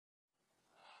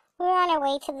We were on our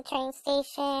way to the train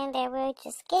station. They were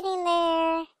just getting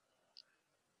there.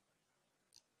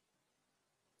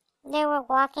 They were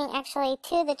walking actually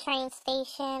to the train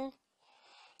station.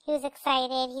 He was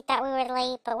excited. He thought we were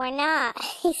late, but we're not.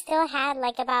 He still had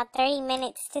like about 30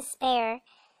 minutes to spare.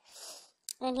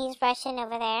 And he's rushing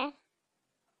over there.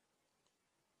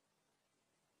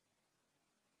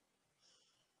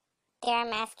 There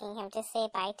I'm asking him to say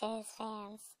bye to his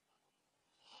fans.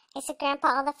 I said, Grandpa,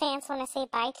 all the fans want to say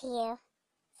bye to you.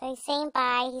 So he's saying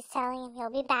bye. He's telling him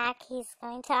he'll be back. He's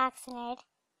going to Oxnard.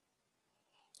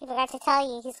 He forgot to tell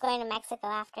you he's going to Mexico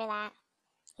after that.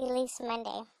 He leaves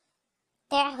Monday.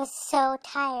 There I was so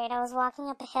tired. I was walking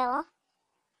up a hill.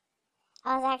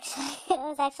 I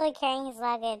was actually carrying his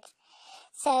luggage.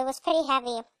 So it was pretty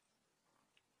heavy.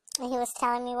 And he was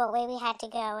telling me what way we had to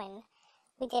go, and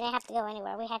we didn't have to go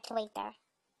anywhere. We had to wait there.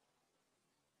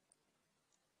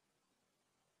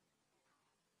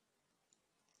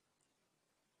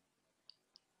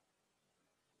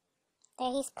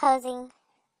 There he's posing.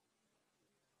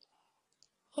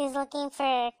 He's looking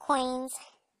for coins.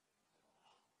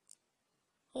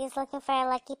 He's looking for a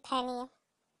lucky penny.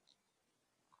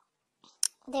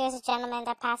 There's a gentleman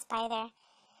that passed by there,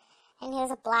 and he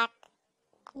was a black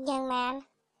young man,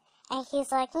 and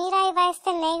he's like, Mira, ahí va este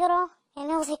negro.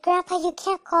 And I was like, Grandpa, you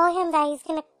can't call him that. He's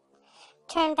gonna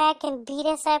turn back and beat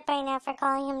us up right now for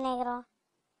calling him negro.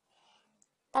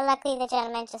 But luckily the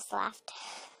gentleman just laughed.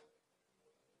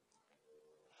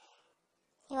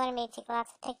 He wanted me to take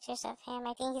lots of pictures of him.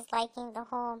 I think he's liking the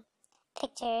whole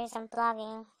pictures and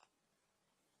blogging.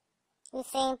 He was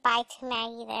saying bye to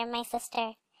Maggie there, my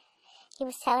sister. He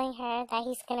was telling her that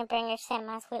he's going to bring her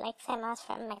semas. We like semas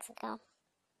from Mexico.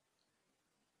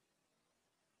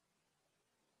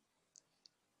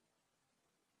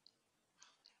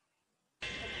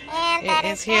 And it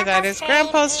is here. That is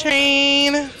Grandpa's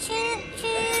train. Choo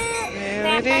choo. There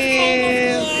Grandpa's it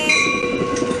is. train is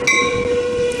here.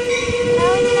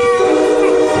 Oh no,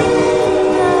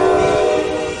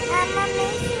 I'ma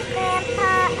miss you,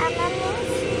 Grandpa. I'ma miss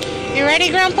you. You ready,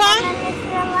 Grandpa? I'ma miss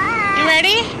you a lot. You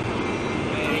ready?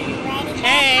 Are you ready,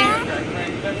 Okay. Grandpa?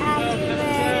 Are you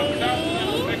ready?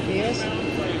 Yes.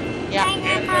 Hi, Yeah.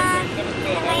 Grandpa.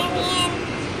 Come on in.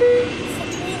 Se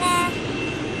cuida.